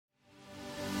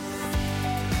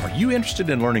you interested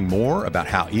in learning more about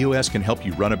how EOS can help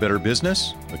you run a better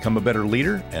business, become a better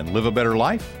leader, and live a better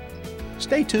life?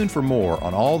 Stay tuned for more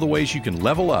on all the ways you can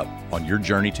level up on your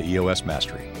journey to EOS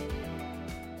mastery.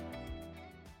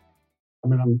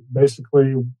 I'm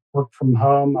basically work from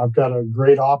home. I've got a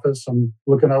great office. I'm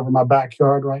looking over my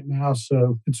backyard right now.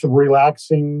 So it's a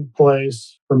relaxing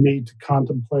place for me to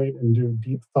contemplate and do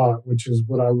deep thought, which is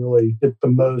what I really get the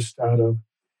most out of.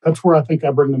 That's where I think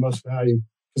I bring the most value,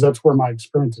 because that's where my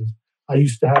experience is. I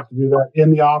used to have to do that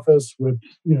in the office with,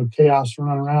 chaos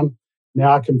running around.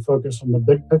 Now I can focus on the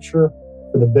big picture,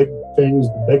 for the big things,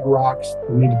 the big rocks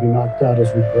that need to be knocked out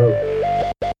as we grow.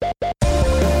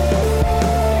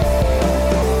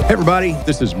 Hey everybody,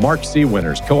 this is Mark C.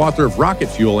 Winters, co-author of Rocket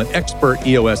Fuel and expert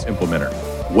EOS implementer.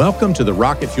 Welcome to the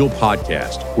Rocket Fuel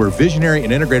podcast, where visionary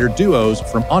and integrator duos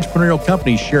from entrepreneurial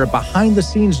companies share a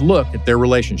behind-the-scenes look at their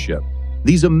relationship.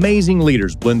 These amazing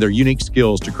leaders blend their unique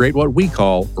skills to create what we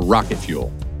call Rocket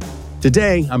Fuel.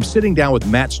 Today, I'm sitting down with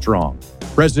Matt Strong,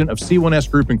 president of C1S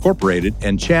Group Inc,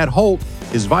 and Chad Holt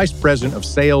is vice president of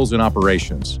sales and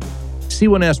operations.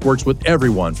 C1S works with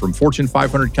everyone from Fortune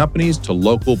 500 companies to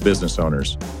local business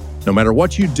owners. No matter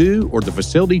what you do or the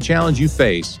facility challenge you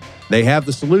face, they have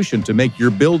the solution to make your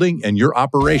building and your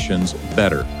operations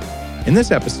better. In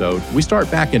this episode, we start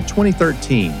back in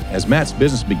 2013 as Matt's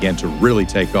business began to really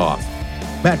take off.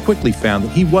 Matt quickly found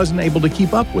that he wasn't able to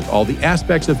keep up with all the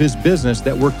aspects of his business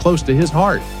that were close to his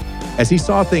heart. As he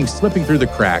saw things slipping through the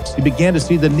cracks, he began to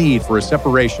see the need for a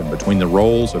separation between the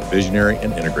roles of visionary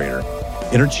and integrator.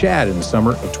 Enter Chad in the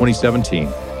summer of 2017.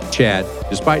 Chad,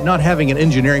 despite not having an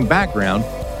engineering background,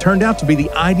 turned out to be the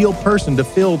ideal person to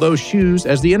fill those shoes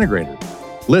as the integrator.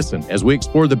 Listen as we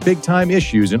explore the big-time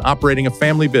issues in operating a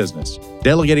family business,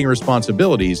 delegating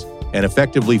responsibilities, and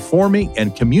effectively forming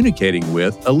and communicating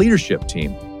with a leadership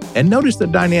team. And notice the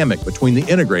dynamic between the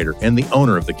integrator and the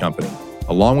owner of the company,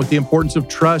 along with the importance of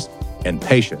trust and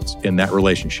patience in that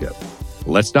relationship.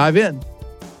 Let's dive in.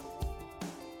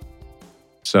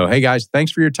 So, hey guys,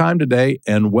 thanks for your time today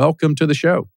and welcome to the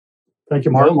show. Thank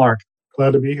you, Mark. Hello, Mark.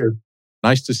 Glad to be here.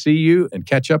 Nice to see you and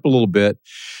catch up a little bit.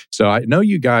 So I know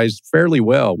you guys fairly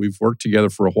well. We've worked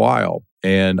together for a while,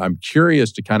 and I'm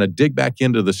curious to kind of dig back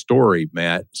into the story,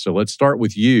 Matt. So let's start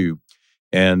with you.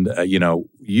 And,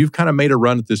 you've kind of made a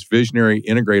run at this visionary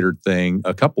integrator thing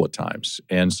a couple of times.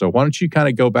 And so why don't you kind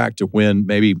of go back to when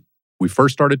maybe we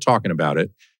first started talking about it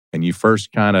and you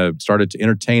first kind of started to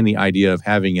entertain the idea of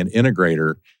having an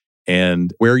integrator,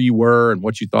 and where you were and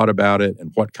what you thought about it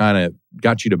and what kind of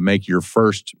got you to make your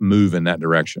first move in that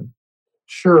direction.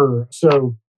 Sure.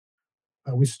 So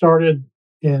we started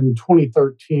in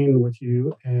 2013 with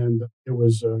you, and it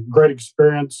was a great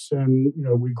experience. And,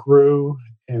 we grew,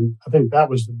 and I think that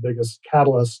was the biggest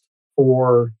catalyst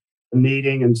for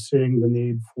needing and seeing the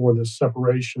need for the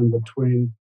separation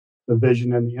between the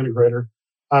vision and the integrator.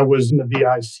 I was in the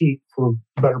VI seat for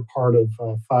the better part of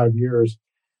 5 years.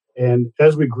 And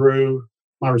as we grew,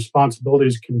 my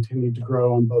responsibilities continued to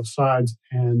grow on both sides.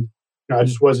 And I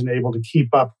just wasn't able to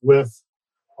keep up with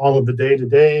all of the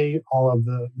day-to-day, all of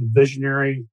the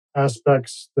visionary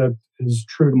aspects that is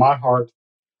true to my heart.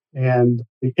 And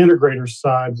the integrator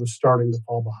side was starting to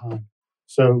fall behind.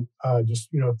 So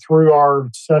through our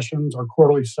sessions, our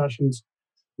quarterly sessions,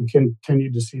 we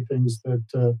continued to see things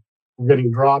that were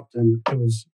getting dropped. And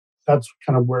that's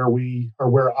kind of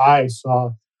where I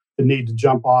saw the need to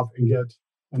jump off and get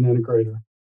an integrator.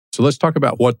 So let's talk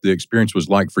about what the experience was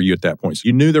like for you at that point. So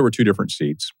you knew there were two different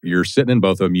seats. You're sitting in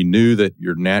both of them. You knew that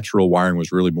your natural wiring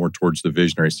was really more towards the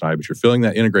visionary side, but you're filling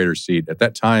that integrator seat. At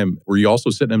that time, were you also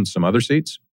sitting in some other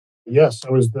seats? Yes,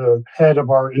 I was the head of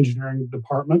our engineering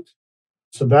department.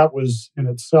 So that was in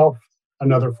itself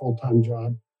another full-time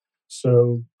job.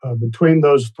 So between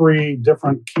those three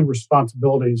different key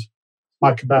responsibilities,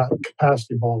 my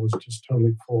capacity ball was just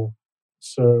totally full.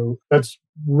 So that's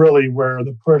really where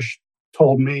the push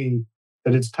told me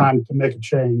that it's time to make a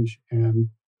change. And,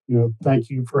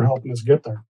 thank you for helping us get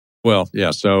there. Well,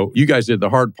 yeah. So you guys did the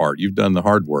hard part. You've done the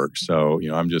hard work. So,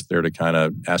 I'm just there to kind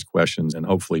of ask questions and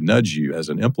hopefully nudge you as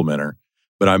an implementer.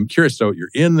 But I'm curious. So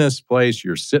you're in this place,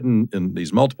 you're sitting in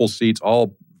these multiple seats,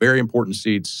 all very important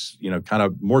seats, kind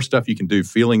of more stuff you can do,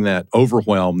 feeling that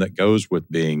overwhelm that goes with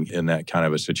being in that kind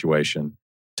of a situation.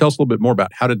 Tell us a little bit more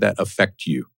about how did that affect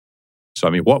you? So,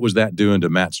 what was that doing to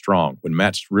Matt Strong when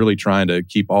Matt's really trying to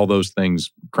keep all those things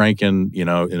cranking,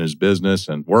 in his business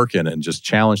and working and just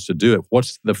challenged to do it?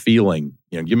 What's the feeling?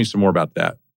 Give me some more about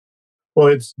that. Well,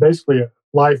 it's basically a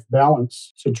life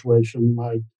balance situation.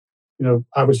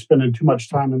 I was spending too much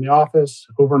time in the office,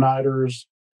 overnighters.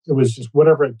 It was just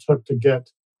whatever it took to get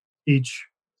each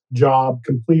job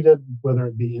completed, whether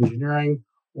it be engineering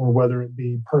or whether it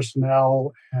be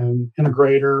personnel and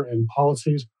integrator and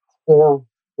policies, or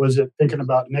was it thinking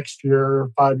about next year,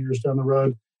 5 years down the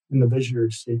road in the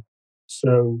visionary seat?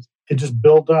 So it just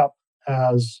built up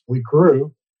as we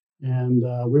grew, and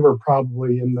we were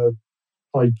probably in the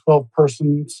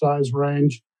 12-person size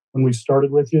range when we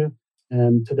started with you,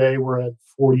 and today we're at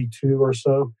 42 or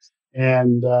so.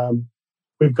 And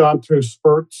we've gone through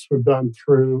spurts, we've gone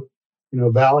through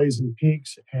valleys and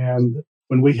peaks, and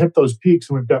when we hit those peaks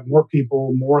and we've got more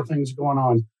people, more things going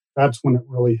on, that's when it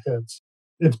really hits.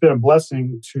 It's been a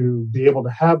blessing to be able to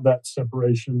have that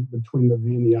separation between the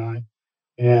V and the I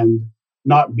and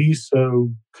not be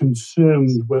so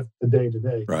consumed with the day to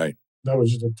day. Right. That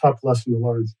was just a tough lesson to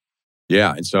learn.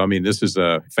 Yeah. And so, I mean, this is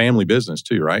a family business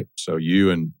too, right? So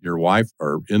you and your wife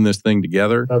are in this thing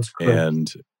together. That's correct.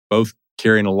 And both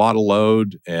carrying a lot of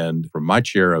load. And from my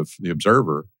chair of the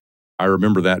observer, I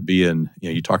remember that being,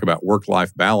 you talk about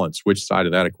work-life balance, which side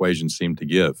of that equation seemed to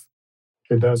give?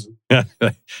 It doesn't. Yeah,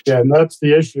 and that's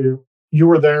the issue. You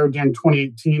were there in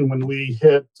 2018 when we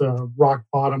hit rock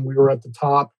bottom. We were at the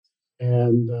top,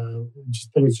 and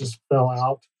things just fell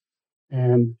out.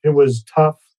 And it was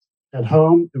tough at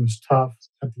home. It was tough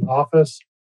at the office.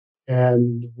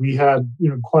 And we had,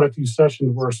 quite a few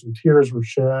sessions where some tears were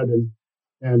shed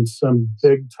and some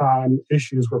big time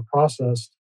issues were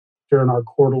processed during our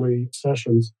quarterly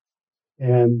sessions.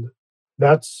 And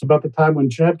that's about the time when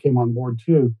Chad came on board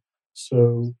too.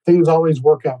 So things always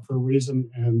work out for a reason,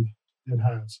 and it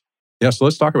has. Yeah, so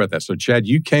let's talk about that. So Chad,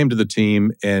 you came to the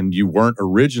team and you weren't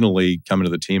originally coming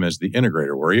to the team as the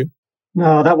integrator, were you?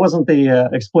 No, that wasn't the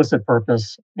explicit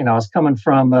purpose. I was coming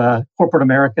from corporate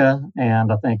America,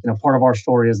 and I think part of our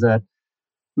story is that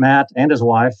Matt and his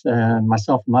wife and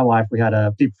myself and my wife, we had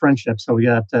a deep friendship. So we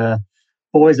got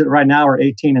boys that right now are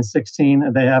 18 and 16.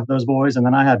 And they have those boys, and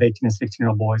then I have 18 and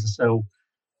 16-year-old boys. And so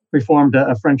we formed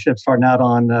a friendship starting out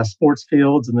on sports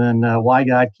fields, and then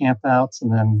Y-Guide campouts,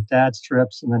 and then dad's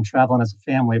trips, and then traveling as a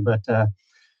family. But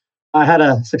I had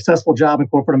a successful job in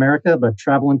corporate America, but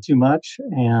traveling too much,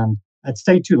 and I'd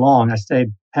stayed too long. I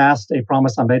stayed past a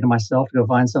promise I made to myself to go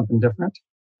find something different.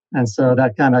 And so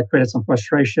that kind of created some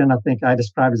frustration. I think I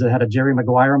described as I had a Jerry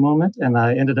Maguire moment, and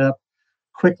I ended up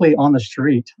quickly on the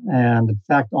street, and in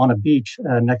fact, on a beach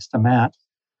next to Matt.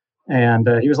 And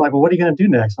he was like, well, what are you going to do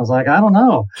next? I was like, I don't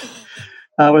know.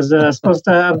 I was supposed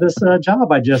to have this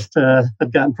job I just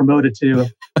had gotten promoted to.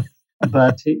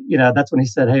 But, that's when he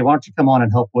said, hey, why don't you come on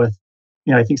and help with,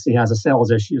 he thinks he has a sales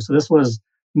issue. So this was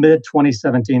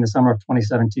mid-2017, the summer of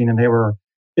 2017, and they were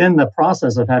in the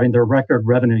process of having their record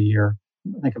revenue year.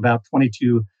 I think about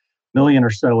 22 million or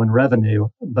so in revenue,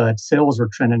 but sales were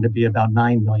trending to be about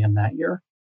 9 million that year.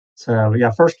 So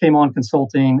first came on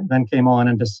consulting, then came on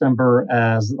in December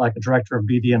as like a director of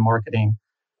BD and marketing.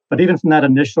 But even from that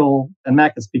initial, and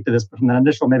Matt can speak to this, but from that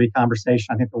initial maybe conversation,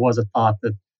 I think there was a thought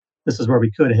that this is where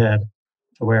we could head,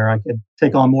 to where I could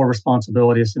take on more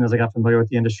responsibility as soon as I got familiar with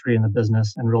the industry and the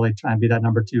business and really try and be that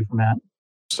number two for Matt.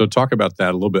 So talk about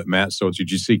that a little bit, Matt. So did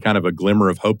you see kind of a glimmer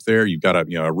of hope there? You've got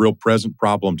a real present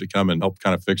problem to come and help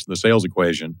kind of fix the sales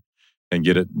equation and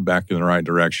get it back in the right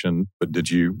direction. But did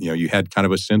you had kind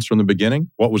of a sense from the beginning?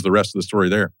 What was the rest of the story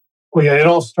there? Well, yeah, it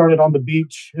all started on the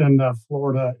beach in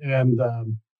Florida. And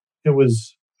it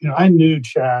was, I knew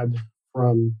Chad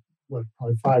from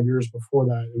probably 5 years before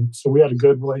that. And so we had a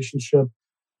good relationship.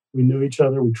 We knew each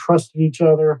other. We trusted each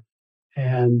other.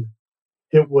 And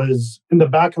it was in the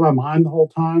back of my mind the whole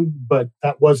time, but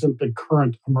that wasn't the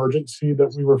current emergency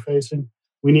that we were facing.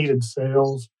 We needed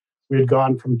sales. We had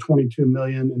gone from 22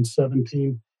 million in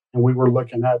 17, and we were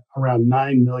looking at around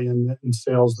 9 million in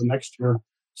sales the next year.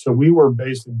 So we were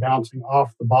basically bouncing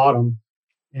off the bottom,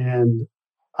 and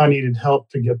I needed help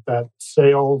to get that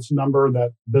sales number,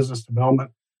 that business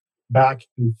development back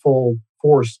in full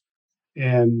force.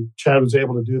 And Chad was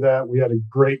able to do that. We had a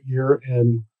great year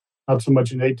in, not so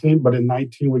much in 18, but in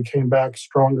 19, we came back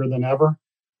stronger than ever.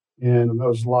 And that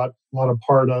was a lot of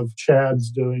part of Chad's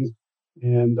doing.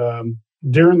 And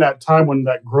during that time when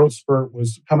that growth spurt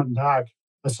was coming back,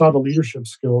 I saw the leadership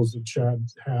skills that Chad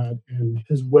had and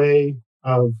his way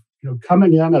of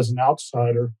coming in as an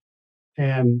outsider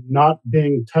and not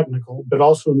being technical, but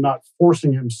also not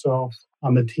forcing himself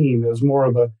on the team. It was more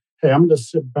of a, hey, I'm going to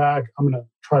sit back. I'm going to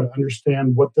try to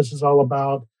understand what this is all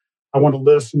about. I want to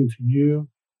listen to you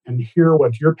and hear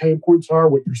what your pain points are,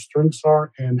 what your strengths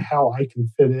are, and how I can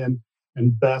fit in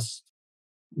and best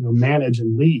manage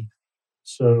and lead.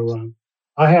 So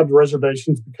I had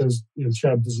reservations because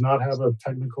Chad does not have a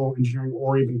technical engineering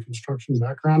or even construction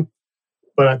background.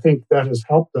 But I think that has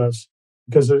helped us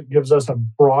because it gives us a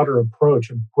broader approach,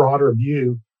 a broader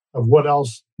view of what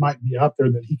else might be out there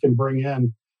that he can bring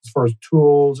in as far as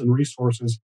tools and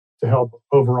resources to help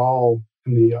overall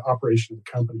in the operation of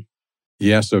the company.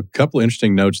 Yeah, so a couple of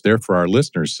interesting notes there for our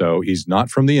listeners. So he's not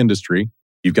from the industry.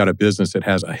 You've got a business that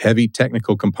has a heavy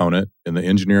technical component in the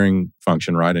engineering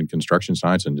function, right, in construction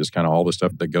science and just kind of all the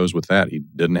stuff that goes with that. He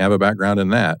didn't have a background in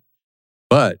that.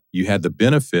 But you had the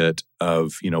benefit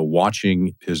of,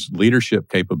 watching his leadership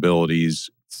capabilities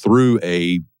through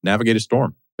navigate a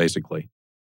storm, basically,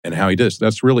 and how he did. So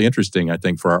that's really interesting, I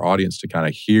think, for our audience to kind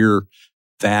of hear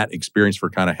that experience for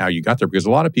kind of how you got there. Because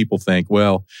a lot of people think,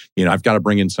 well, I've got to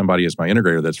bring in somebody as my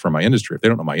integrator that's from my industry. If they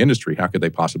don't know my industry, how could they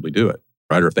possibly do it,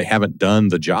 right? Or if they haven't done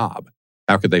the job,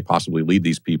 how could they possibly lead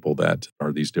these people that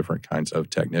are these different kinds of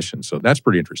technicians? So that's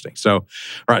pretty interesting. So, all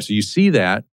right, so you see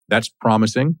that. That's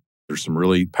promising. There's some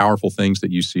really powerful things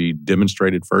that you see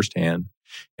demonstrated firsthand.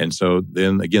 And so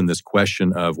then again, this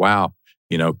question of, wow,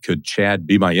 could Chad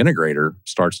be my integrator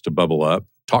starts to bubble up.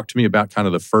 Talk to me about kind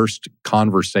of the first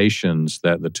conversations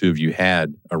that the two of you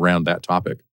had around that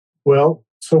topic. Well,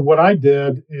 so what I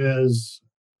did is,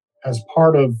 as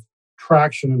part of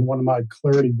traction in one of my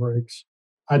clarity breaks,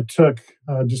 I took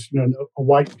just a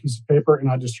white piece of paper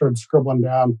and I just started scribbling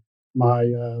down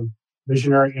my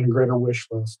visionary integrator wish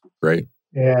list. Great.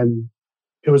 And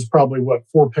it was probably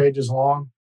 4 pages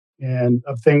long, and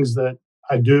of things that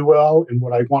I do well and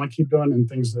what I want to keep doing and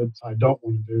things that I don't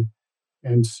want to do.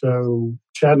 And so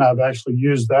Chad and I have actually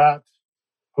used that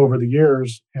over the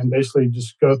years and basically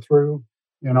just go through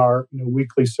in our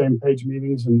weekly same page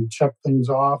meetings and check things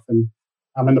off. And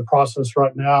I'm in the process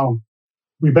right now.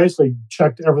 We basically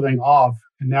checked everything off,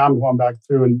 and now I'm going back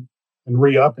through and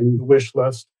re-upping the wish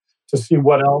list to see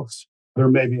what else there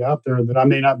may be out there that I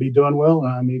may not be doing well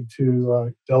and I need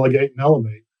to delegate and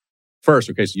elevate.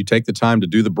 First, okay, so you take the time to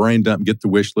do the brain dump, get the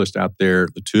wish list out there.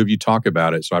 The two of you talk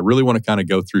about it. So I really want to kind of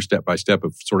go through step by step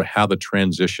of sort of how the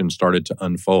transition started to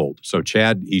unfold. So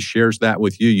Chad, he shares that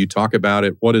with you. You talk about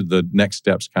it. What did the next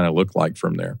steps kind of look like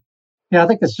from there? Yeah, I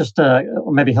think it's just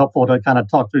maybe helpful to kind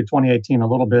of talk through 2018 a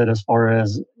little bit as far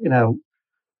as,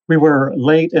 we were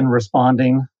late in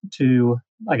responding to,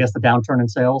 I guess, the downturn in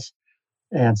sales.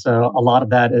 And so a lot of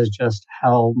that is just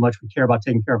how much we care about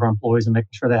taking care of our employees and making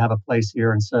sure they have a place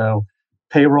here. And so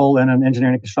payroll in an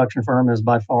engineering and construction firm is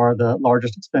by far the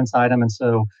largest expense item. And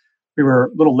so we were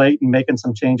a little late in making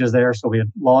some changes there. So we had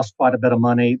lost quite a bit of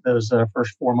money those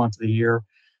first 4 months of the year.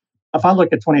 If I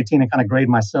look at 2018 and kind of grade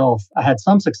myself, I had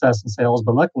some success in sales,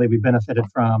 but luckily we benefited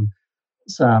from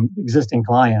some existing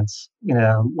clients.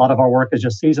 A lot of our work is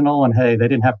just seasonal, and hey, they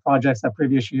didn't have projects that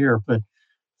previous year, but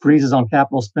freezes on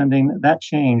capital spending, that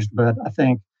changed. But I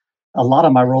think a lot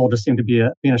of my role just seemed to be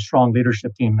being a strong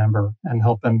leadership team member and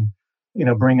helping,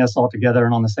 bring us all together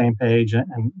and on the same page.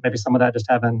 And maybe some of that just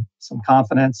having some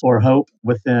confidence or hope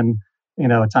within,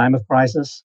 a time of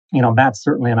crisis. Matt's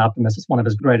certainly an optimist. It's one of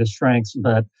his greatest strengths,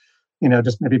 but,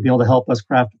 just maybe be able to help us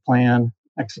craft a plan,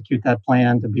 execute that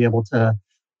plan to be able to,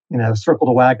 circle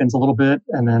the wagons a little bit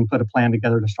and then put a plan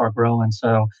together to start growing.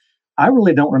 So I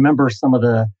really don't remember some of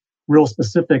the real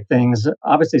specific things.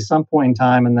 Obviously, some point in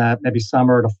time in that maybe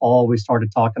summer to fall, we started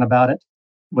talking about it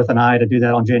with an eye to do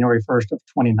that on January 1st of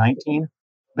 2019.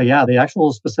 But yeah, the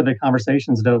actual specific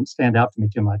conversations don't stand out to me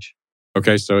too much.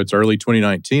 Okay, so it's early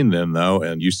 2019 then, though,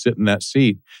 and you sit in that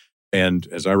seat. And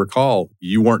as I recall,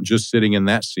 you weren't just sitting in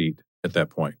that seat at that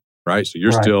point, right? So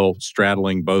you're still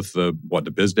straddling both the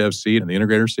biz dev seat and the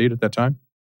integrator seat at that time?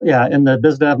 Yeah, in the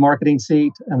biz dev marketing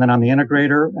seat, and then I'm the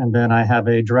integrator, and then I have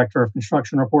a director of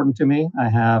construction reporting to me. I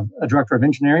have a director of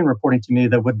engineering reporting to me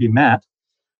that would be Matt,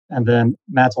 and then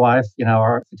Matt's wife,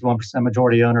 our 51%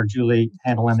 majority owner, Julie,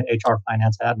 handling the HR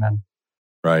finance admin.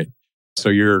 Right. So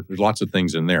there's lots of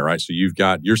things in there, right? So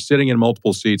you're sitting in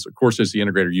multiple seats. Of course, as the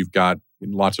integrator, you've got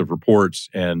lots of reports,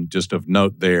 and just of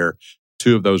note there,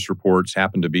 2 of those reports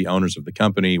happen to be owners of the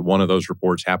company. 1 of those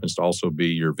reports happens to also be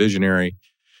your visionary.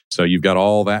 So you've got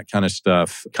all that kind of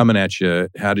stuff coming at you.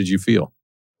 How did you feel?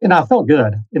 I felt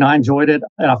good. I enjoyed it.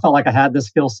 And I felt like I had the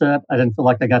skill set. I didn't feel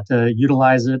like I got to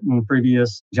utilize it in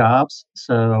previous jobs.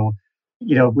 So,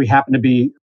 we happened to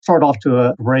start off to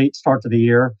a great start to the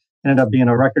year. Ended up being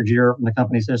a record year in the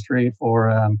company's history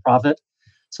for profit.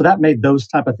 So that made those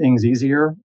type of things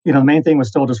easier. The main thing was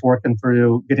still just working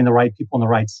through getting the right people in the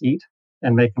right seat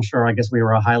and making sure, I guess, we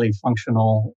were a highly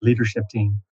functional leadership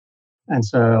team. And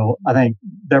so I think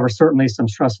there were certainly some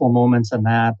stressful moments in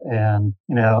that, and,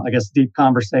 I guess deep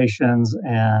conversations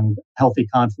and healthy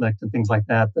conflict and things like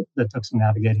that took some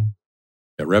navigating.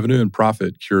 Yeah, revenue and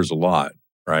profit cures a lot,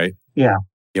 right? Yeah.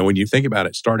 When you think about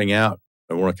it, starting out,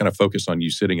 I want to kind of focus on you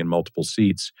sitting in multiple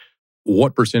seats.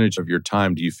 What percentage of your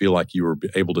time do you feel like you were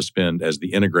able to spend as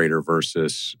the integrator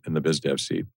versus in the biz dev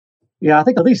seat? Yeah, I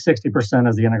think at least 60%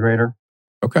 is the integrator.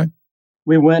 Okay.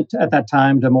 We went at that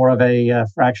time to more of a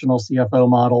fractional CFO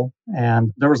model,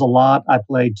 and there was a lot I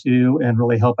played to in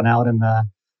really helping out in the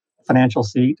financial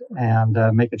seat and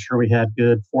making sure we had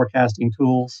good forecasting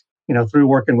tools, through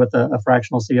working with a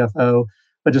fractional CFO,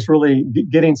 but just really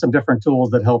getting some different tools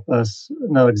that help us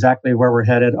know exactly where we're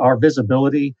headed. Our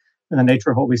visibility and the nature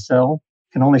of what we sell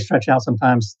can only stretch out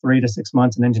sometimes 3 to 6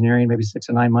 months in engineering, maybe 6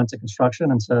 to 9 months in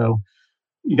construction. And so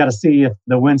you got to see if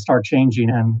the winds start changing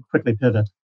and quickly pivot.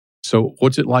 So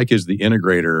what's it like as the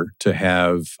integrator to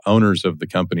have owners of the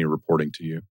company reporting to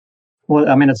you? Well,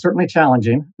 I mean, it's certainly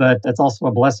challenging, but it's also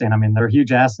a blessing. I mean, they're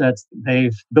huge assets.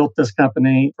 They've built this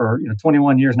company for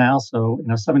 21 years now, so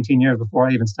 17 years before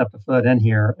I even stepped a foot in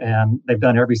here, and they've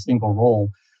done every single role.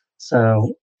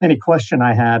 So any question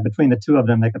I had between the two of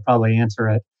them, they could probably answer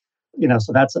it.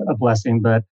 So that's a blessing.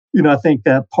 But I think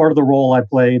part of the role I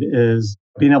played is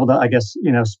being able to, I guess,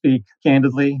 speak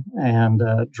candidly and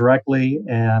directly,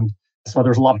 and so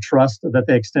there's a lot of trust that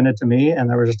they extended to me, and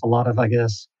there was just a lot of, I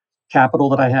guess, capital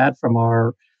that I had from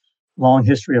our long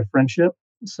history of friendship.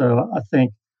 So I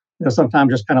think,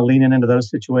 sometimes just kind of leaning into those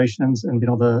situations and being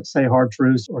able to say hard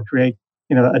truths or create,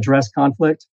 address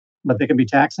conflict, but they can be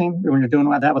taxing when you're doing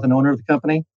that with an owner of the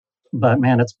company. But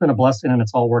man, it's been a blessing and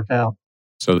it's all worked out.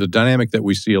 So the dynamic that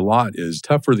we see a lot is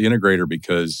tough for the integrator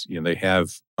because they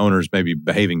have owners maybe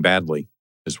behaving badly,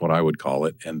 is what I would call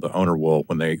it. And the owner will,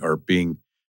 when they are being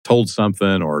told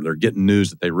something or they're getting news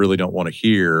that they really don't want to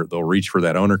hear, they'll reach for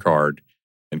that owner card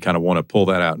and kind of want to pull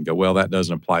that out and go, well, that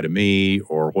doesn't apply to me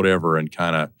or whatever, and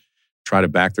kind of try to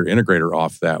back their integrator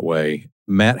off that way.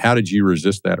 Matt, how did you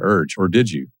resist that urge? Or did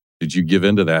you? Did you give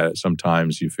into that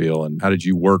sometimes, you feel? And how did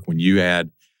you work when you had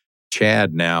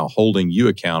Chad now holding you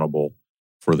accountable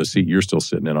for the seat you're still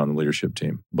sitting in on the leadership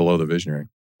team below the visionary?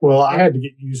 Well, I had to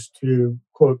get used to,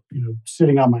 quote,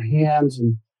 sitting on my hands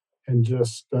and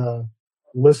just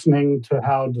listening to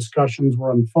how discussions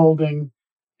were unfolding.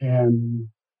 And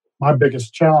my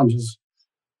biggest challenge is,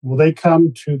 will they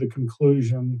come to the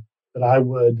conclusion that I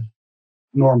would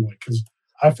normally? Because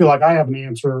I feel like I have an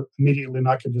answer immediately and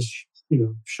I could just,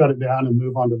 shut it down and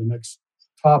move on to the next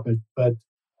topic. But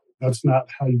that's not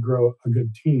how you grow a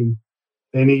good team.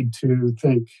 They need to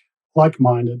think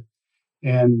like-minded.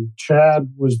 And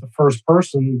Chad was the first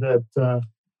person that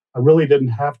I really didn't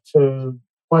have to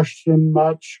question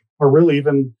much, or really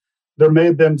even there may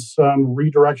have been some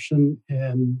redirection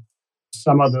in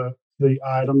some of the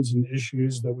items and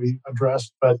issues that we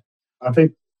addressed. But I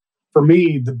think for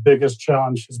me, the biggest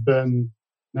challenge has been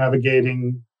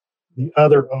navigating the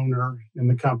other owner in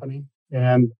the company.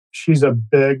 And she's a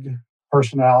big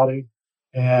personality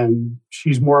and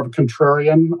she's more of a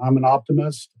contrarian. I'm an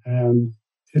optimist. And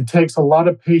it takes a lot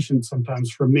of patience sometimes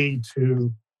for me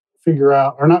to figure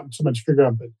out, or not so much figure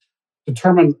out, but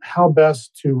determine how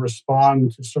best to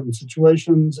respond to certain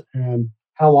situations and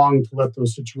how long to let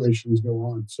those situations go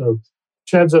on. So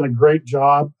Chad's done a great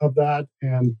job of that.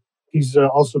 And he's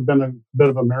also been a bit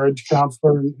of a marriage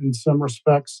counselor in some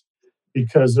respects,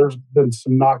 because there's been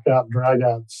some knockout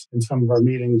dragouts in some of our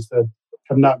meetings that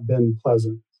have not been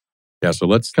pleasant. Yeah, so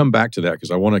let's come back to that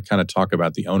because I want to kind of talk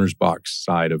about the owner's box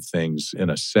side of things in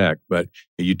a sec. But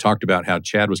you talked about how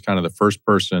Chad was kind of the first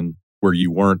person where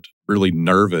you weren't really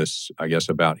nervous, I guess,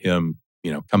 about him,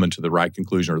 coming to the right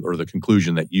conclusion or the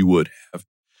conclusion that you would have,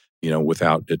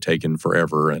 without it taking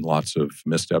forever and lots of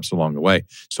missteps along the way.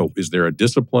 So is there a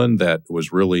discipline that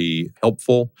was really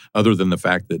helpful other than the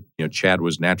fact that, Chad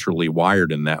was naturally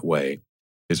wired in that way?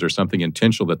 Is there something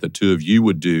intentional that the two of you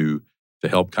would do to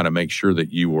help kind of make sure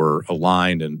that you were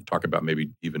aligned and talk about maybe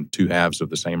even two halves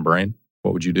of the same brain?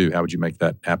 What would you do? How would you make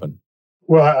that happen?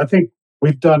 Well, I think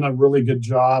we've done a really good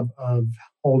job of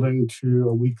holding to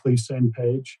a weekly same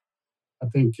page. I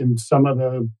think in some of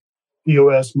the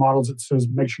EOS models, it says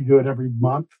make sure you do it every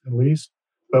month at least.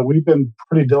 But we've been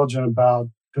pretty diligent about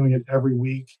doing it every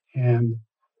week. And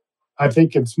I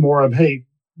think it's more of, hey,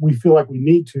 we feel like we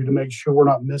need to make sure we're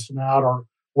not missing out or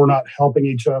we're not helping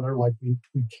each other like we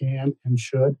can and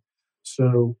should.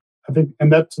 So I think,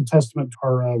 and that's a testament to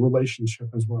our relationship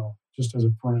as well, just as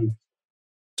a friend.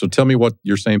 So tell me what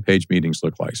your same page meetings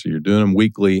look like. So you're doing them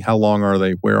weekly. How long are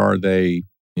they? Where are they?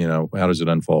 How does it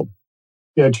unfold?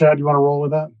 Yeah, Chad, you want to roll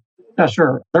with that? Yeah,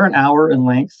 sure. They're an hour in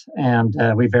length and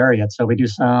we vary it. So we do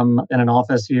some in an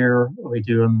office here. We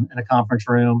do them in a conference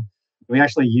room. We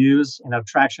actually use,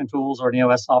 traction tools or an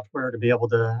EOS software to be able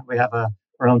to, we have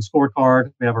our own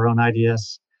scorecard. We have our own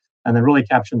IDS, and then really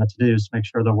capturing the to-dos to make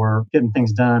sure that we're getting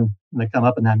things done when they come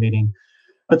up in that meeting.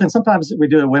 But then sometimes we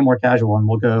do it way more casual and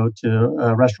we'll go to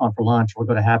a restaurant for lunch, or we'll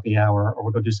go to happy hour, or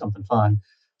we'll go do something fun.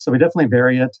 So we definitely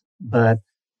vary it, but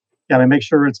yeah, I mean, make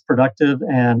sure it's productive.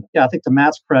 And yeah, I think to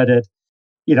Matt's credit,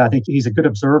 I think he's a good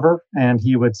observer and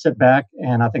he would sit back.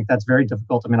 And I think that's very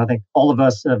difficult. I mean, I think all of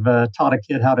us have taught a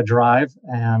kid how to drive,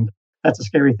 and that's a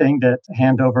scary thing to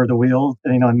hand over the wheel.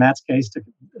 And, in Matt's case,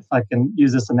 if I can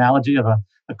use this analogy of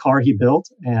a car he built,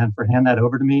 and for hand that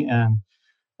over to me and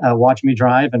watch me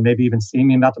drive and maybe even see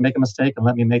me about to make a mistake and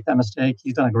let me make that mistake.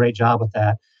 He's done a great job with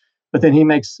that. But then he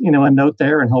makes, a note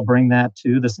there and he'll bring that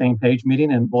to the same page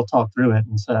meeting and we'll talk through it.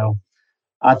 And so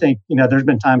I think, there's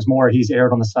been times more he's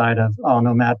erred on the side of, oh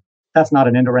no, Matt, that's not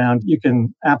an end around. You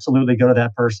can absolutely go to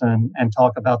that person and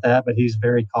talk about that, but he's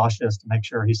very cautious to make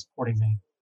sure he's supporting me.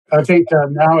 I think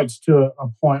now it's to a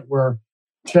point where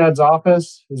Chad's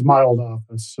office is my old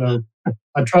office. So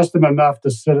I trust him enough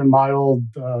to sit in my old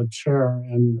chair,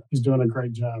 and he's doing a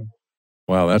great job.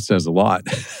 Wow, that says a lot.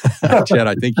 Chad,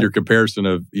 I think your comparison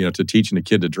of, to teaching a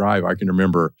kid to drive, I can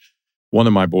remember one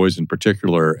of my boys in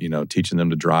particular, teaching them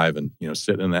to drive and,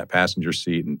 sitting in that passenger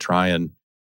seat and trying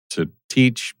to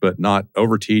teach, but not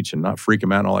overteach and not freak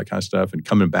them out and all that kind of stuff. And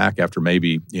coming back after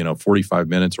maybe, 45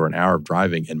 minutes or an hour of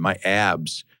driving and my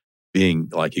abs being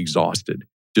like exhausted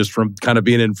just from kind of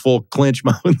being in full clinch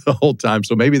mode the whole time.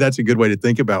 So maybe that's a good way to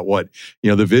think about what,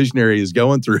 the visionary is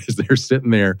going through is they're sitting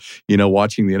there,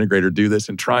 watching the integrator do this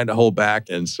and trying to hold back.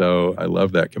 And so I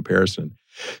love that comparison.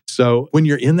 So when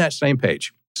you're in that same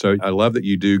page, so I love that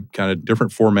you do kind of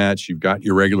different formats. You've got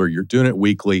your regular, you're doing it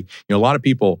weekly. A lot of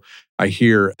people I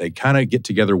hear, they kind of get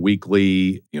together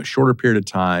weekly, shorter period of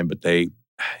time, but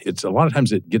it's a lot of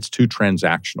times it gets too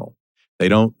transactional. They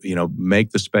don't,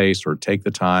 make the space or take the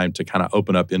time to kind of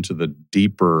open up into the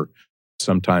deeper,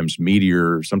 sometimes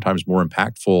meatier, sometimes more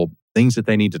impactful things that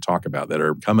they need to talk about that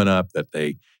are coming up that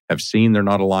they have seen they're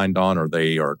not aligned on, or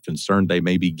they are concerned they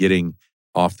may be getting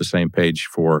off the same page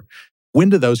for. When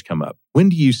do those come up? When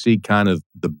do you see kind of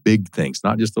the big things,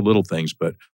 not just the little things,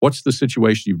 but what's the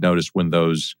situation you've noticed when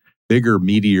those bigger,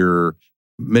 meatier,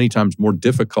 many times more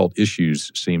difficult issues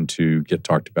seem to get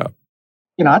talked about?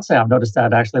 I'd say I've noticed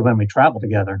that actually when we travel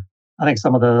together. I think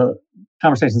some of the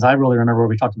conversations I really remember where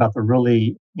we talked about the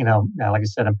really, like I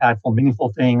said, impactful,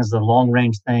 meaningful things, the long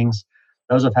range things,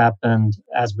 those have happened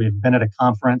as we've been at a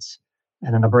conference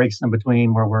and in the breaks in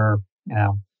between where we're,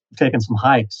 taken some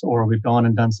hikes or we've gone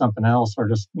and done something else or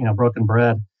just, broken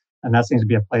bread. And that seems to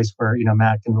be a place where,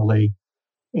 Matt can really,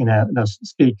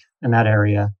 speak in that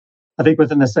area. I think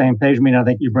within the same page meeting, I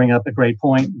think you bring up a great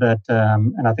point that,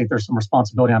 and I think there's some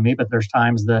responsibility on me, but there's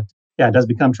times that, it does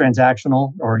become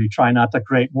transactional or you try not to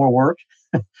create more work.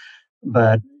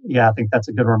 But yeah, I think that's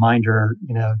a good reminder,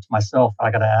 to myself, I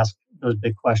got to ask those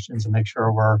big questions and make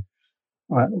sure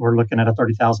we're looking at a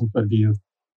 30,000 foot view.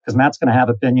 Because Matt's going to have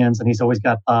opinions and he's always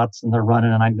got thoughts and they're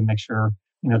running and I need to make sure,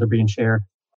 they're being shared.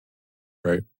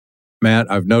 Right.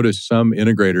 Matt, I've noticed some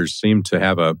integrators seem to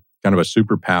have a kind of a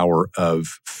superpower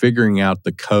of figuring out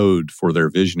the code for their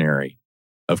visionary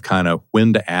of kind of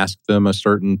when to ask them a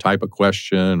certain type of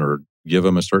question or give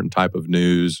them a certain type of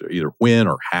news, either when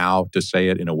or how to say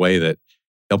it in a way that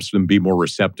helps them be more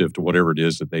receptive to whatever it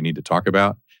is that they need to talk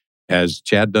about. Has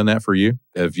Chad done that for you?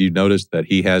 Have you noticed that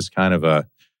he has kind of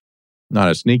not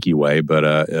a sneaky way, but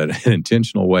an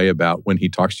intentional way about when he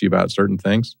talks to you about certain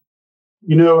things?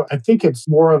 I think it's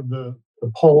more of the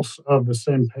pulse of the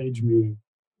same page meeting.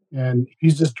 And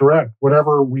he's just direct.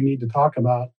 Whatever we need to talk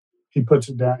about, he puts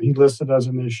it down. He lists it as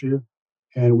an issue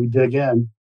and we dig in.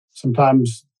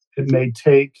 Sometimes it may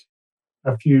take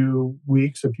a few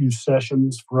weeks, a few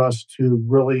sessions for us to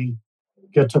really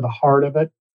get to the heart of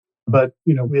it. But,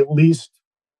 we at least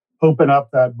open up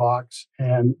that box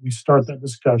and we start that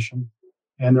discussion.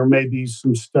 And there may be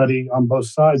some study on both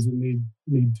sides that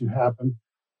need to happen.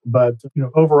 But,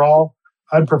 overall,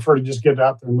 I'd prefer to just get it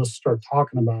out there and let's start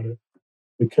talking about it,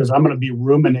 because I'm going to be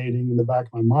ruminating in the back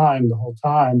of my mind the whole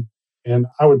time. And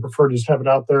I would prefer to just have it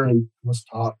out there and let's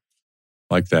talk.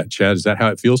 Like that. Chad, is that how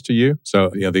it feels to you?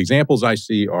 So, the examples I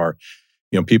see are,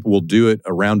 people will do it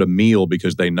around a meal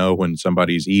because they know when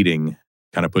somebody's eating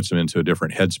kind of puts them into a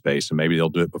different headspace. And maybe they'll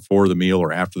do it before the meal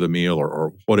or after the meal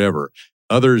or whatever.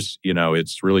 Others,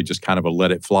 it's really just kind of a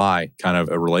let it fly kind of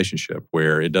a relationship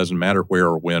where it doesn't matter where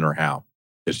or when or how.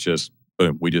 It's just,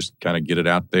 boom, we just kind of get it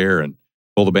out there and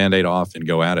pull the Band-Aid off and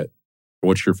go at it.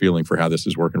 What's your feeling for how this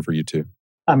is working for you too?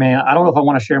 I mean, I don't know if I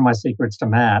want to share my secrets to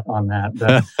Matt on that,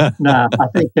 but no,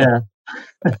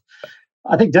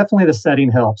 I think definitely the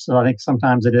setting helps. So I think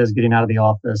sometimes it is getting out of the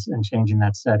office and changing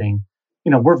that setting.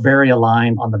 We're very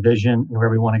aligned on the vision and where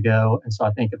we want to go. And so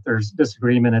I think if there's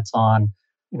disagreement, it's on,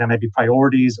 maybe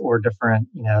priorities or different,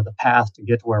 the path to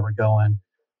get to where we're going.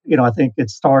 I think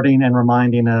it's starting and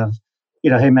reminding of,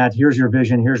 hey, Matt, here's your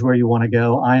vision. Here's where you want to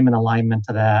go. I'm in alignment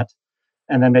to that.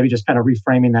 and then maybe just kind of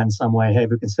reframing that in some way. Hey,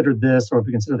 have we considered this, or have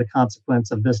we considered the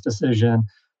consequence of this decision,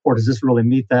 or does this really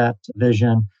meet that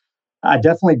vision? I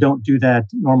definitely don't do that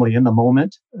normally in the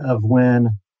moment of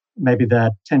when maybe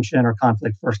that tension or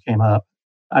conflict first came up.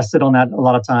 I sit on that a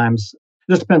lot of times.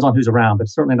 It just depends on who's around, but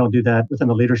certainly don't do that within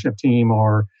the leadership team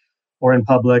or in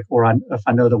public, or if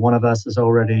I know that one of us is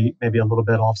already maybe a little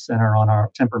bit off center on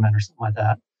our temperament or something like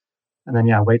that. And then,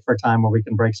 wait for a time where we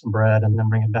can break some bread and then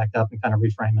bring it back up and kind of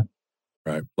reframe it.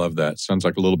 Right. Love that. Sounds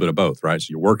like a little bit of both, right? So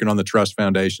you're working on the trust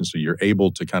foundation, so you're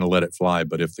able to kind of let it fly.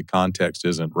 But if the context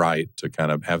isn't right to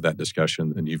kind of have that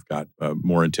discussion, then you've got a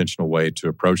more intentional way to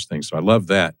approach things. So I love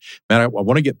that. Matt, I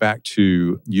want to get back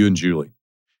to you and Julie.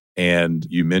 And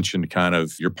you mentioned kind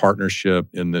of your partnership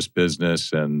in this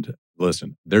business. And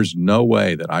listen, there's no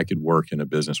way that I could work in a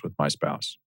business with my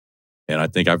spouse. And I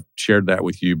think I've shared that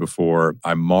with you before.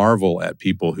 I marvel at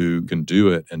people who can do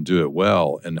it and do it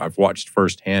well. And I've watched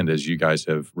firsthand as you guys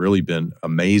have really been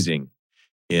amazing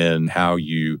in how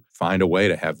you find a way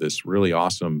to have this really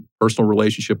awesome personal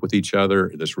relationship with each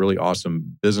other, this really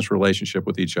awesome business relationship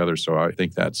with each other. So I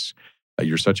think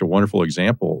you're such a wonderful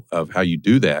example of how you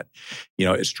do that.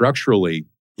 Structurally,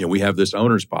 we have this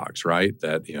owner's box, right?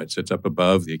 That, it sits up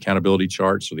above the accountability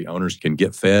chart so the owners can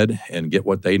get fed and get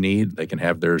what they need. They can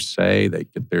have their say, they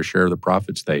get their share of the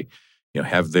profits. They,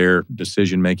 have their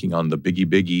decision-making on the biggie,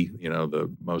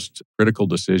 the most critical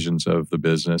decisions of the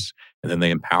business. And then they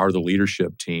empower the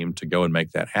leadership team to go and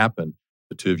make that happen.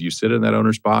 The two of you sit in that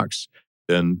owner's box.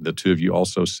 Then the two of you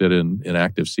also sit in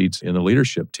active seats in the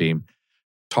leadership team.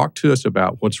 Talk to us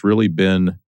about what's really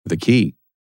been the key.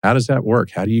 How does that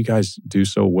work? How do you guys do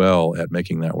so well at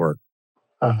making that work?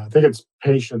 I think it's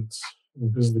patience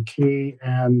is the key,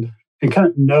 and kind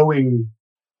of knowing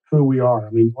who we are. I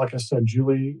mean, like I said,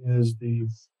 Julie is the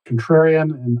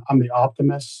contrarian and I'm the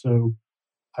optimist. So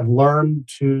I've learned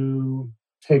to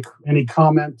take any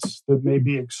comments that may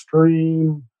be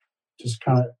extreme, just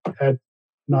kind of add,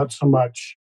 not so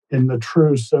much in the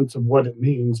true sense of what it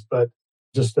means, but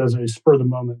just as a spur of the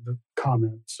moment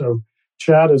comment. So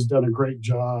Chad has done a great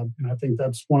job. And I think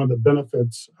that's one of the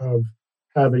benefits of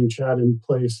having Chad in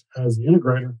place as the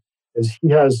integrator is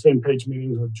he has same page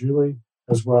meetings with Julie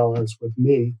as well as with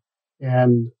me.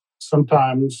 And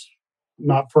sometimes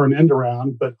not for an end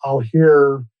around, but I'll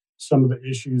hear some of the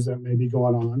issues that may be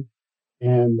going on.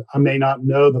 And I may not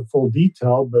know the full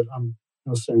detail, but I'm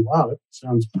saying, wow, it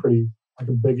sounds pretty like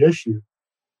a big issue.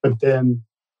 But then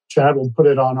Chad will put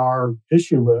it on our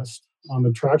issue list on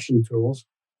the traction tools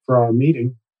for our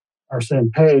meeting, our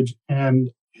same page, and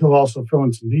he'll also fill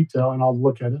in some detail, and I'll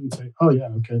look at it and say, oh yeah,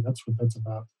 okay, that's what that's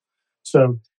about.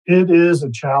 So it is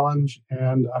a challenge,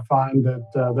 and I find that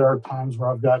there are times where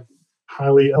I've got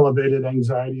highly elevated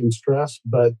anxiety and stress,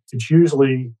 but it's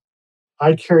usually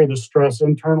I carry the stress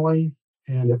internally,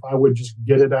 and if I would just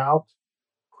get it out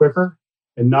quicker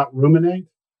and not ruminate,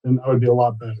 then I would be a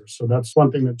lot better. So that's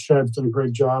one thing that Chad's done a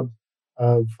great job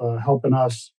of helping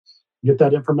us get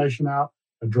that information out,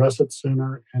 address it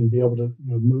sooner, and be able to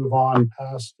move on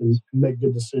past and make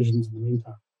good decisions in the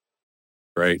meantime.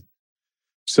 Great.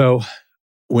 So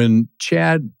when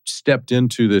Chad stepped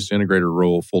into this integrator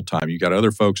role full time, you got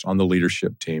other folks on the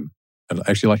leadership team. I'd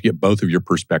actually like to get both of your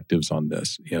perspectives on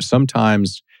this.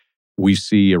 Sometimes we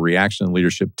see a reaction in the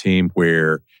leadership team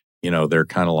where they're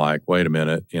kind of like, wait a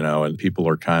minute, and people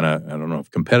are kind of, I don't know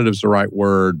if competitive is the right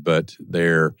word, but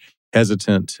they're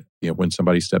hesitant, when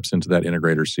somebody steps into that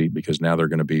integrator seat because now they're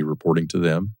going to be reporting to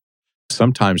them.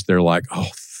 Sometimes they're like, oh,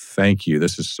 thank you.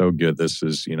 This is so good. This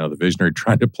is, the visionary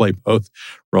trying to play both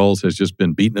roles has just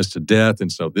been beating us to death.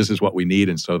 And so this is what we need.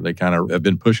 And so they kind of have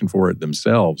been pushing for it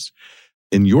themselves.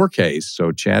 In your case,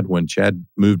 so Chad, when Chad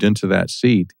moved into that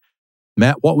seat,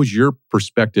 Matt, what was your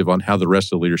perspective on how the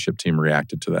rest of the leadership team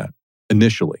reacted to that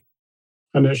initially?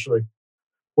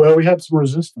 Well, we had some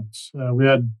resistance. We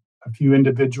had a few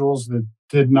individuals that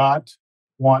did not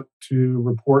want to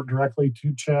report directly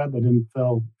to Chad. They didn't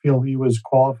feel he was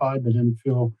qualified. They didn't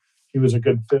feel he was a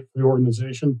good fit for the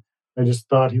organization. They just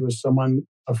thought he was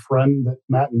a friend that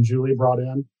Matt and Julie brought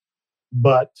in.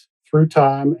 But through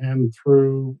time and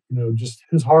through, just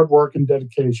his hard work and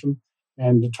dedication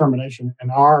and determination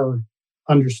and our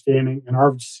understanding and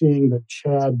our seeing that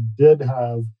Chad did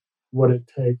have what it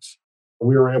takes,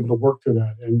 we were able to work through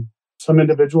that. And some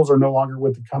individuals are no longer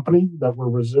with the company that were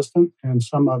resistant, and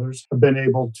some others have been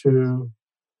able to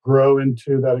grow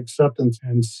into that acceptance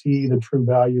and see the true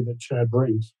value that Chad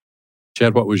brings.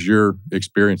 Chad, what was your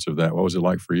experience of that? What was it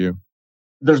like for you?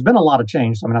 There's been a lot of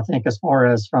change. I mean, I think as far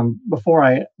as from before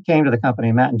I came to the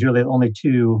company, Matt and Julie, only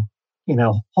two,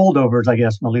 holdovers, I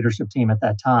guess, from the leadership team at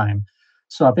that time.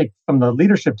 So I think from the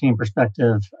leadership team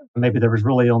perspective, maybe there was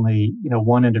really only,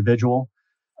 one individual,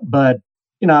 but,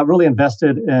 I really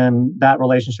invested in that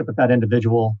relationship with that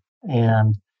individual.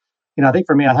 And, I think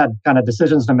for me, I had kind of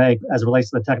decisions to make as it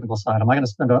relates to the technical side. Am I going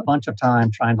to spend a bunch of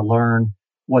time trying to learn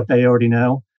what they already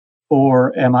know?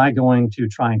 Or am I going to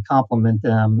try and complement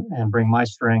them and bring my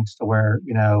strengths to where,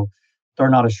 they're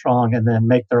not as strong and then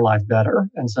make their life better?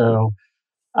 And so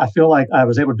I feel like I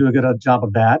was able to do a good job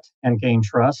of that and gain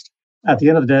trust. At the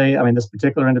end of the day, I mean, this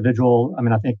particular individual,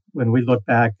 I think when we look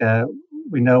back,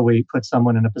 we know we put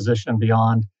someone in a position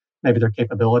beyond maybe their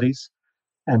capabilities.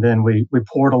 And then we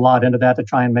poured a lot into that to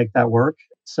try and make that work.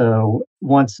 So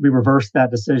once we reversed that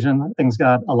decision, things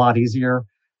got a lot easier.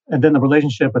 And then the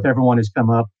relationship with everyone who's come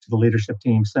up to the leadership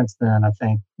team since then, I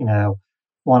think,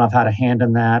 one, I've had a hand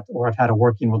in that, or I've had a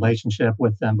working relationship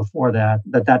with them before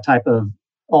that type of,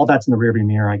 all that's in the rearview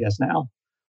mirror, I guess, now.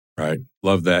 Right.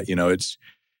 Love that. It's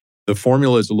the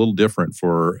formula is a little different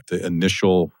for the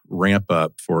initial ramp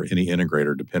up for any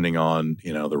integrator, depending on,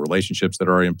 the relationships that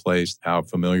are in place, how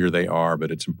familiar they are.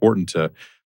 But it's important to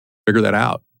figure that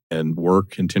out and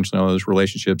work intentionally on those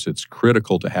relationships. It's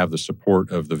critical to have the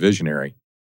support of the visionary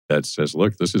that says,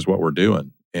 look, this is what we're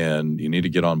doing and you need to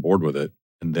get on board with it.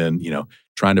 And then,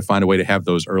 trying to find a way to have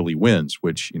those early wins,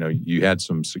 which, you had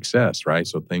some success, right?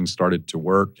 So things started to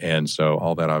work. And so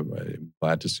all that I'm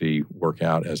glad to see work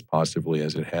out as positively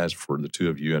as it has for the two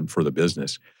of you and for the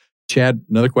business. Chad,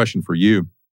 another question for you.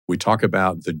 We talk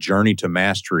about the journey to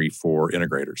mastery for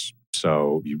integrators.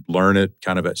 So you learn it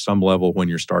kind of at some level when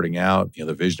you're starting out.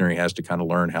 The visionary has to kind of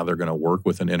learn how they're going to work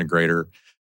with an integrator.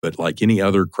 But like any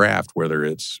other craft, whether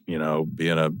it's,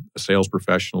 being a sales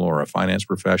professional or a finance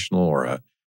professional or a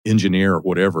engineer or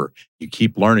whatever, you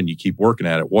keep learning, you keep working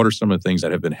at it. What are some of the things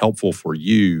that have been helpful for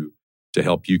you to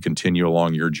help you continue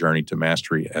along your journey to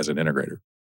mastery as an integrator?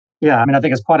 Yeah, I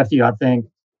think it's quite a few. I think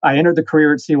I entered the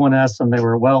career at C1S and they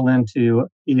were well into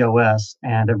EOS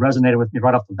and it resonated with me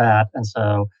right off the bat. And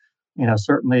so,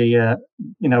 certainly,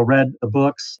 read the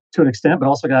books to an extent, but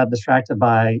also got distracted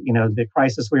by, the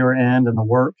crisis we were in and the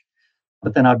work.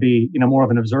 But then I'd be, more of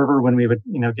an observer when we would,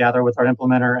 gather with our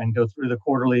implementer and go through the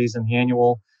quarterlies and the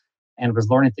annual and was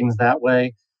learning things that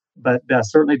way. But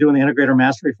certainly doing the Integrator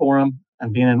Mastery Forum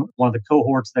and being in one of the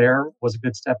cohorts there was a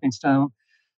good stepping stone.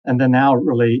 And then now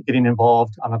really getting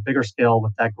involved on a bigger scale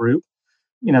with that group.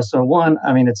 So one,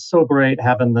 it's so great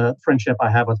having the friendship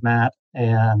I have with Matt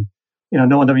and,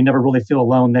 knowing that we never really feel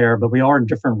alone there, but we are in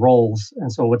different roles.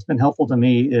 And so what's been helpful to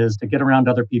me is to get around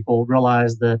other people,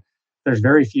 realize that there's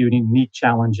very few unique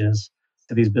challenges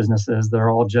to these businesses. They're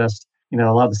all just, a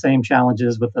lot of the same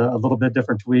challenges with a little bit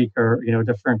different tweak or,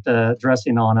 different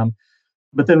dressing on them.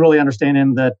 But then really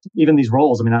understanding that even these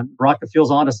roles, Rocket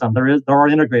Fuel's onto some. There are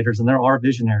integrators and there are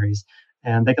visionaries,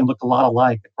 and they can look a lot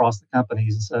alike across the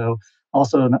companies. So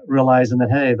also realizing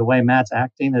that, hey, the way Matt's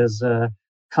acting is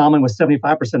common with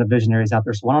 75% of visionaries out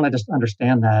there. So why don't I just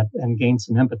understand that and gain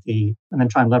some empathy and then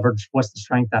try and leverage what's the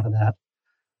strength out of that?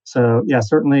 So yeah,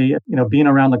 certainly, being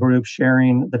around the group,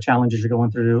 sharing the challenges you're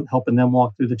going through, helping them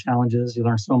walk through the challenges. You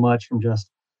learn so much from just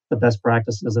the best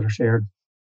practices that are shared.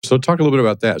 So talk a little bit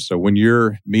about that. So when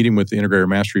you're meeting with the Integrator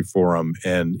Mastery Forum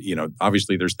and,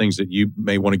 obviously there's things that you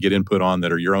may want to get input on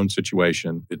that are your own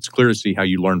situation. It's clear to see how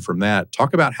you learn from that.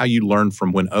 Talk about how you learn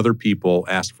from when other people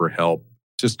ask for help.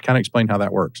 Just kind of explain how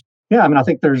that works. Yeah, I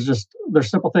think there's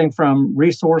simple thing from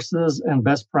resources and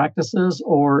best practices,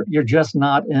 or you're just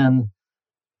not in,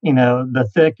 the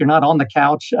thick, you're not on the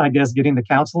couch, I guess, getting the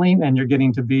counseling, and you're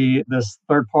getting to be this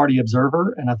third party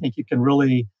observer. And I think you can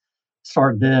really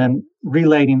start then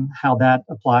relating how that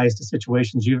applies to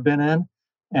situations you've been in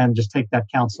and just take that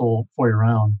counsel for your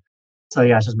own. So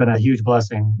yeah, it's just been a huge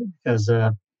blessing because,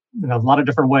 a lot of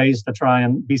different ways to try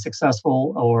and be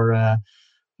successful or,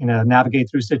 navigate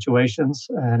through situations.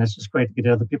 And it's just great to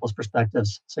get other people's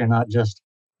perspectives. So you're not just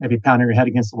maybe pounding your head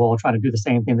against the wall trying to do the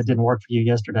same thing that didn't work for you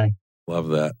yesterday. Love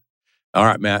that. All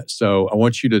right, Matt. So I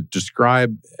want you to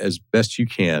describe as best you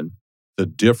can the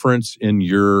difference in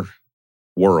your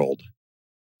world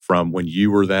from when you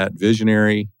were that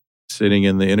visionary, sitting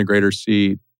in the integrator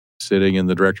seat, sitting in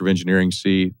the director of engineering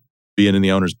seat, being in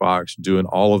the owner's box, doing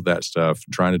all of that stuff,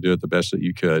 trying to do it the best that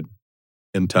you could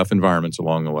in tough environments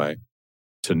along the way,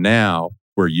 to now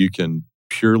where you can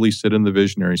purely sit in the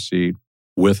visionary seat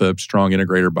with a strong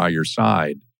integrator by your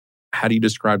side. How do you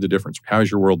describe the difference? How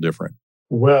is your world different?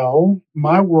 Well,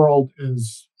 my world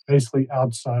is basically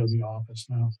outside of the office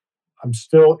now. I'm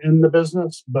still in the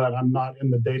business, but I'm not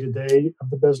in the day-to-day of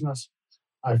the business.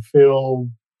 I feel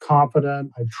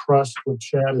confident. I trust what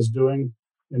Chad is doing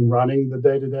in running the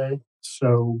day-to-day.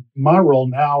 So my role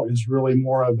now is really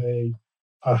more of a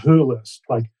a who list.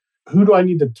 Like, who do I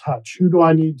need to touch? Who do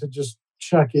I need to just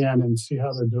check in and see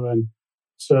how they're doing?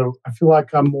 So I feel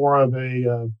like I'm more of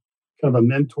a kind of a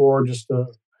mentor, just a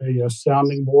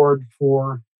sounding board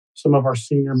for some of our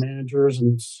senior managers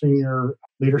and senior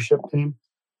leadership team,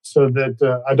 so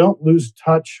that I don't lose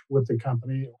touch with the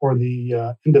company or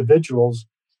the individuals.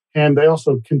 And they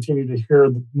also continue to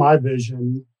hear my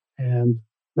vision and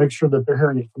make sure that they're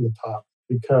hearing it from the top,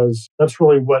 because that's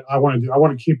really what I want to do. I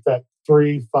want to keep that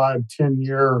 3, 5, 10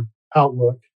 year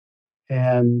outlook.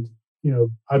 And,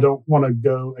 I don't want to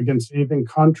go against anything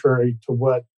contrary to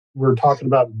what we're talking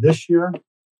about this year.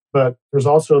 But there's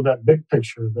also that big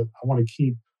picture that I want to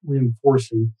keep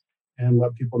reinforcing and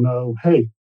let people know, hey,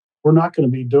 we're not going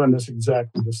to be doing this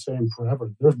exactly the same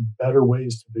forever. There's better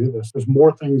ways to do this. There's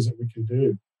more things that we can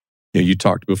do. Yeah, you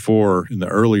talked before in the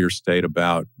earlier state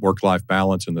about work-life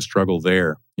balance and the struggle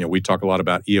there. We talk a lot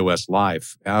about EOS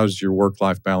life. How's your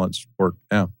work-life balance work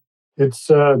now? It's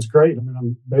great. I mean,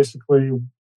 I'm basically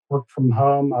work from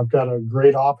home. I've got a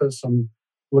great office. I'm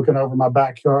looking over my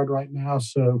backyard right now.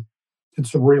 So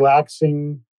it's a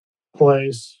relaxing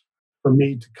place for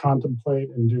me to contemplate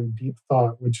and do deep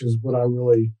thought, which is what I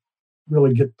really,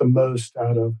 really get the most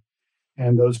out of.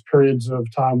 And those periods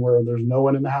of time where there's no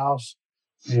one in the house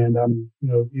and I'm,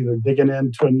 either digging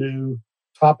into a new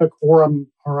topic or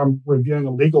I'm reviewing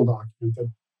a legal document that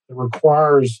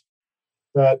requires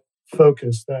that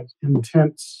focus, that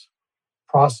intense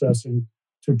processing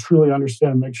to truly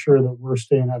understand and make sure that we're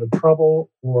staying out of trouble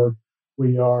or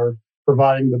we are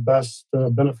providing the best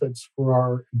benefits for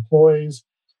our employees.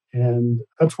 And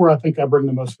that's where I think I bring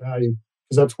the most value,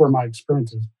 because that's where my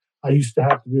experience is. I used to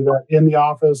have to do that in the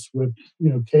office with,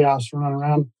 chaos running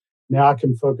around. Now I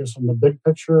can focus on the big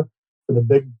picture for the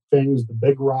big things, the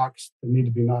big rocks that need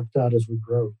to be knocked out as we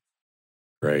grow.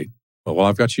 Great. Well, while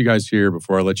I've got you guys here,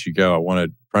 before I let you go, I want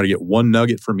to try to get one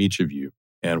nugget from each of you.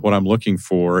 And what I'm looking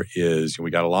for is,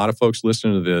 we got a lot of folks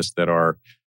listening to this that are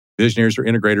visionaries or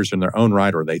integrators in their own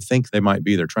right, or they think they might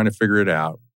be. They're trying to figure it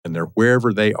out. And they're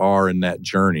wherever they are in that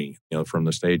journey, from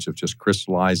the stage of just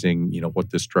crystallizing, what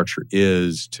this structure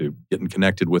is, to getting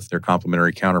connected with their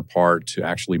complementary counterpart, to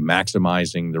actually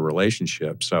maximizing the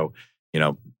relationship. So,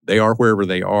 they are wherever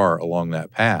they are along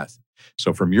that path.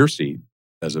 So from your seat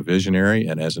as a visionary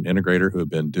and as an integrator who have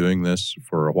been doing this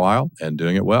for a while and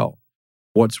doing it well,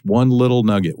 what's one little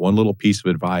nugget, one little piece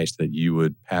of advice that you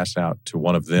would pass out to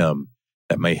one of them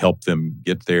that may help them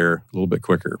get there a little bit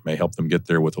quicker, may help them get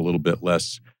there with a little bit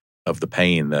less of the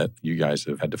pain that you guys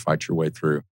have had to fight your way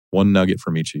through? One nugget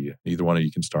from each of you. Either one of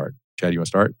you can start. Chad, you want to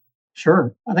start?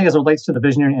 Sure. I think as it relates to the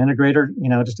visionary integrator,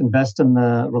 just invest in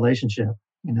the relationship.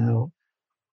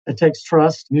 It takes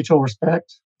trust, mutual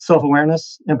respect,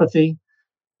 self-awareness, empathy,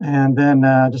 and then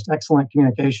just excellent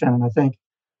communication. And I think,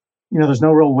 there's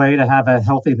no real way to have a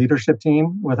healthy leadership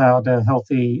team without a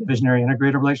healthy visionary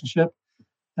integrator relationship.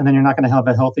 And then you're not going to have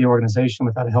a healthy organization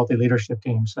without a healthy leadership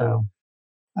team. So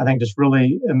I think just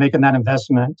really making that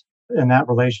investment in that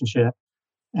relationship.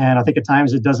 And I think at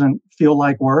times it doesn't feel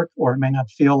like work, or it may not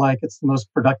feel like it's the most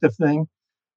productive thing,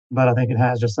 but I think it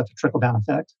has just such a trickle-down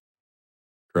effect.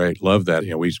 Great. Love that.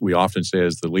 We often say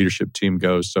as the leadership team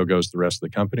goes, so goes the rest of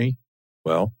the company.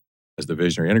 Well, as the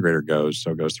visionary integrator goes,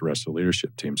 so goes the rest of the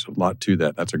leadership team. So a lot to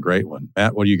that. That's a great one.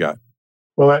 Matt, what do you got?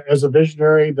 Well, as a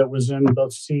visionary that was in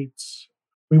both seats,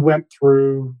 we went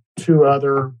through 2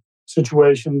 other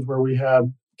situations where we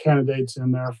had candidates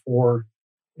in there for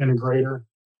integrator,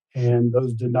 and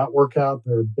those did not work out.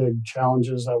 There were big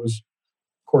challenges. That was,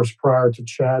 of course, prior to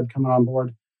Chad coming on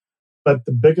board. But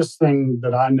the biggest thing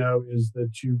that I know is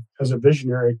that you, as a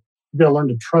visionary, you've got to learn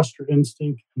to trust your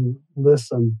instinct and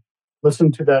listen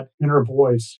to that inner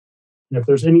voice. And if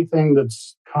there's anything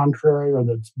that's contrary or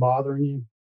that's bothering you,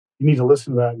 you need to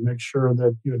listen to that and make sure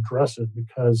that you address it,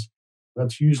 because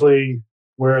that's usually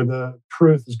where the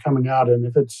truth is coming out. And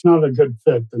if it's not a good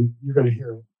fit, then you're going to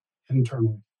hear it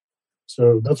internally.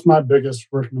 So that's my biggest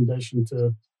recommendation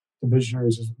to the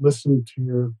visionaries, is listen to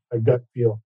your gut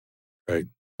feel. Right.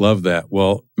 Love that.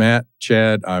 Well, Matt,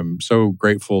 Chad, I'm so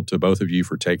grateful to both of you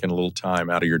for taking a little time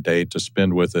out of your day to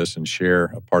spend with us and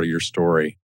share a part of your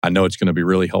story. I know it's going to be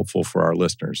really helpful for our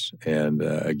listeners. And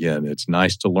again, it's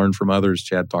nice to learn from others.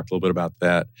 Chad talked a little bit about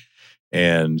that.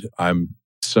 And I'm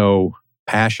so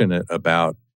passionate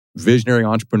about visionary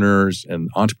entrepreneurs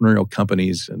and entrepreneurial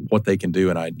companies and what they can do.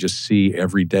 And I just see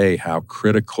every day how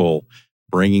critical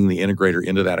bringing the integrator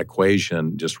into that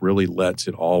equation just really lets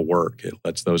it all work. It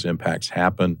lets those impacts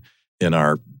happen in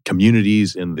our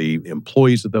communities, in the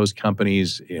employees of those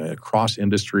companies, across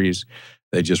industries.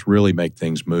 They just really make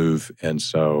things move. And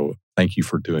so thank you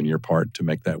for doing your part to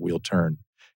make that wheel turn.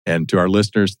 And to our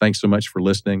listeners, thanks so much for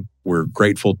listening. We're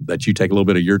grateful that you take a little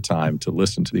bit of your time to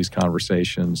listen to these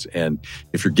conversations. And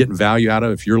if you're getting value out of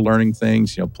it, if you're learning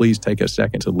things, please take a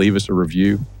second to leave us a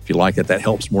review. If you like it, that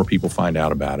helps more people find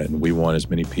out about it. And we want as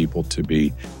many people to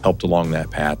be helped along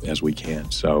that path as we can.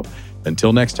 So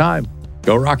until next time,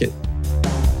 go Rocket.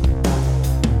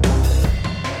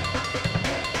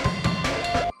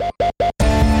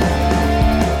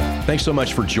 Thanks so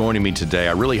much for joining me today.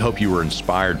 I really hope you were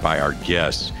inspired by our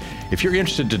guests. If you're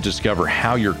interested to discover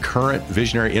how your current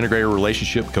visionary integrator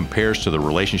relationship compares to the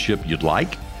relationship you'd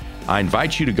like, I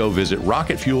invite you to go visit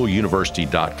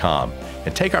rocketfueluniversity.com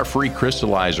and take our free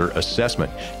crystallizer assessment.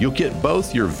 You'll get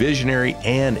both your visionary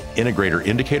and integrator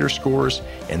indicator scores,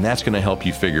 and that's going to help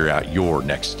you figure out your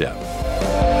next step.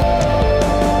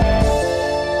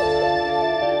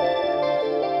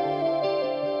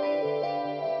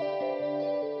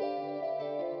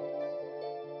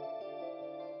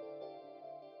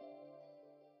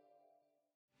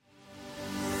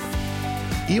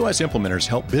 EOS Implementers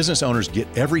help business owners get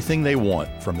everything they want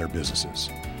from their businesses.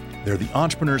 They're the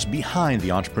entrepreneurs behind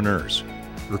the entrepreneurs.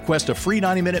 Request a free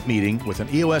 90-minute meeting with an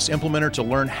EOS Implementer to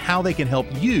learn how they can help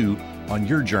you on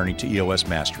your journey to EOS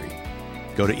mastery.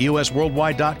 Go to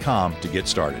eosworldwide.com to get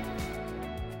started.